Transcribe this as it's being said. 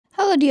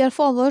Hello, dear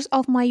followers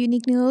of my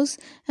unique news.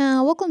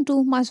 Welcome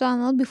to my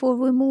channel. Before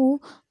we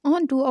move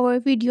on to our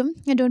video,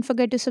 don't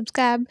forget to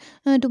subscribe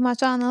to my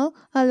channel,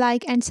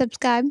 like and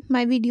subscribe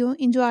my video.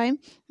 Enjoy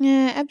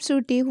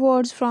absolutely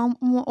words from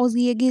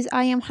Ozge.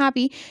 I am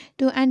happy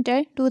to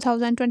enter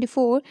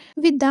 2024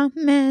 with the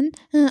man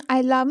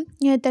I love,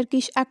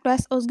 Turkish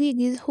actress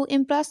Ozge, who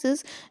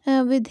impresses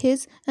with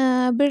his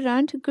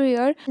brilliant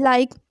career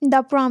like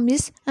The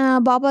Promise,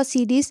 Baba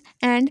series,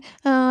 and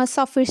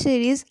Safir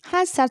series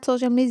has set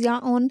social media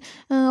on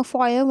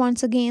fire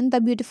once again.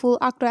 The beautiful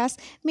actress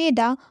made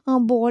a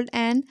bold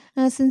and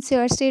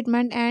sincere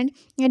statement and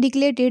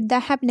declared the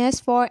happiness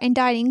for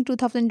entering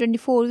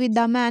 2024 with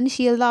the man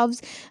she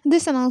loves.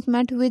 This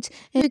announcement, which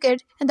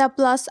indicated the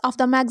plus of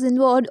the magazine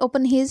world,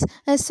 opened his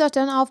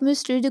curtain of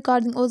mystery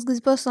regarding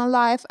Ozge's personal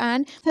life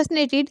and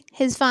fascinated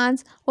his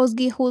fans.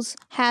 Ozge, who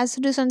has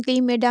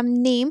recently made a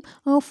name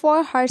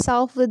for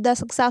herself with the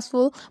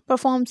successful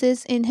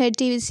performances in her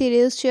TV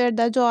series, shared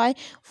the joy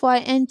for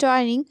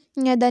entering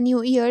the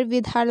new year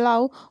with her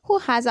love, who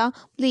has a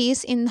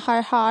place in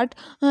her heart.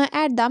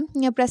 At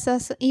the press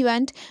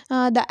event,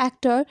 the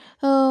actor,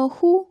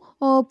 who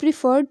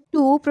preferred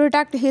to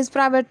protect his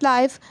private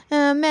life,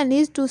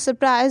 managed to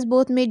surprise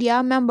both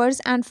media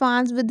members and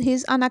fans with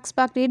his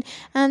unexpected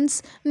and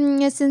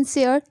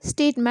sincere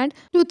statement.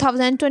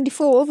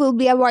 2024 will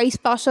be a very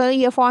special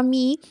year for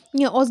me.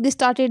 Ozge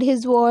started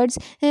his words,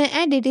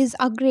 and it is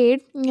a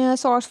great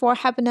source for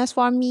happiness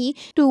for me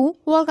to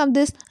welcome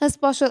this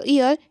special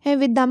year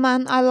with the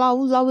man I love.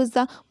 Love is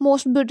the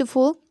most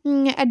beautiful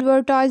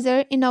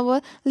advertiser in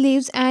our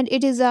lives, and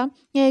it is a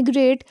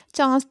great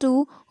chance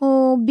to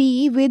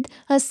be with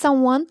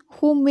someone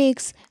who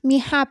makes me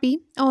happy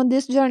on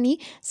this journey,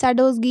 said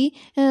Ozge,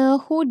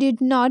 who did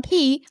not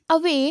he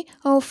away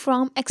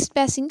from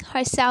expressing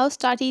herself.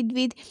 Started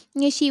with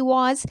she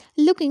was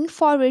looking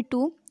forward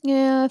to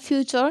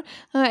future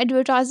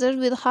advertisers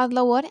with her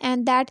lover,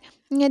 and that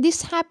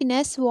this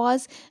happiness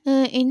was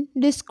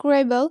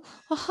indescribable.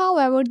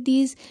 However,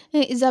 this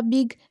is a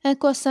big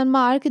question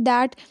mark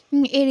that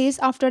it is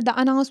after the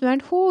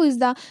announcement who is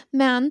the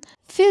man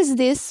fills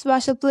this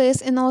special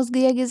place in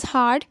Ozge's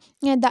heart.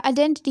 The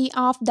identity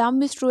of the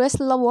mysterious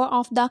lover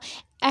of the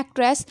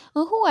actress,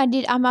 who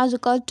added a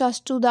magical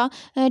touch to the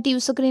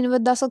TV screen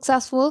with the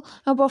successful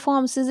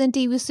performances in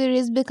TV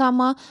series, become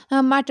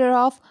a matter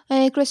of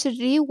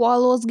curiosity,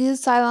 while Ozge's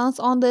silence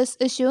on this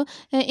issue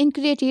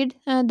increased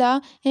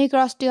the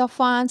curiosity of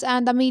fans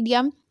and the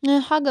media.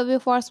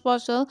 Hugaway for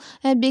special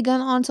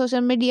began on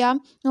social media.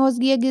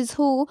 Ozge,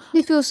 who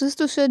refuses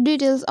to share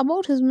details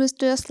about his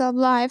mysterious love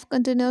life,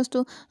 continues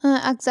to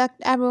excite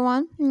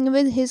everyone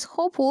with his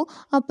hopeful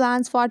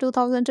plans for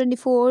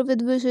 2024,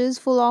 with wishes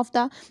full of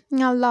the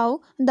love.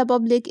 The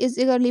public is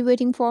eagerly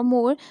waiting for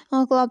more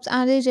clubs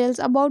and details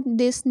about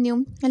this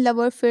new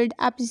lover-filled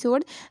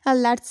episode.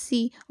 Let's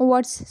see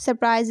what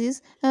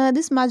surprises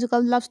this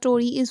magical love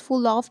story is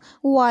full of,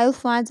 while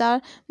fans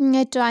are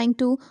trying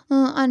to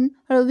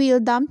unreveal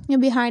the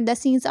behind the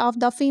scenes of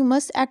the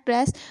famous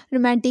actress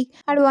romantic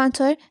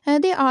adventure.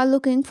 They are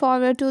looking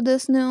forward to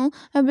this new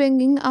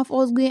bringing of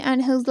Ozge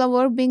and his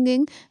lover,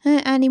 bringing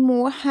any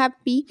more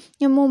happy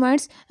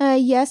moments.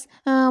 Yes,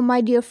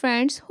 my dear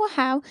friends, who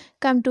have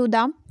come to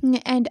the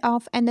end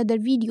of another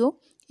video.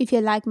 If you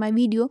like my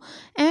video,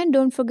 and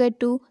don't forget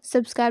to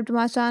subscribe to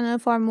my channel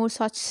for more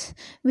such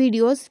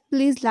videos.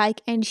 Please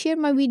like and share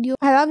my video.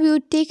 I love you.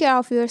 Take care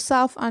of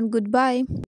yourself, and goodbye.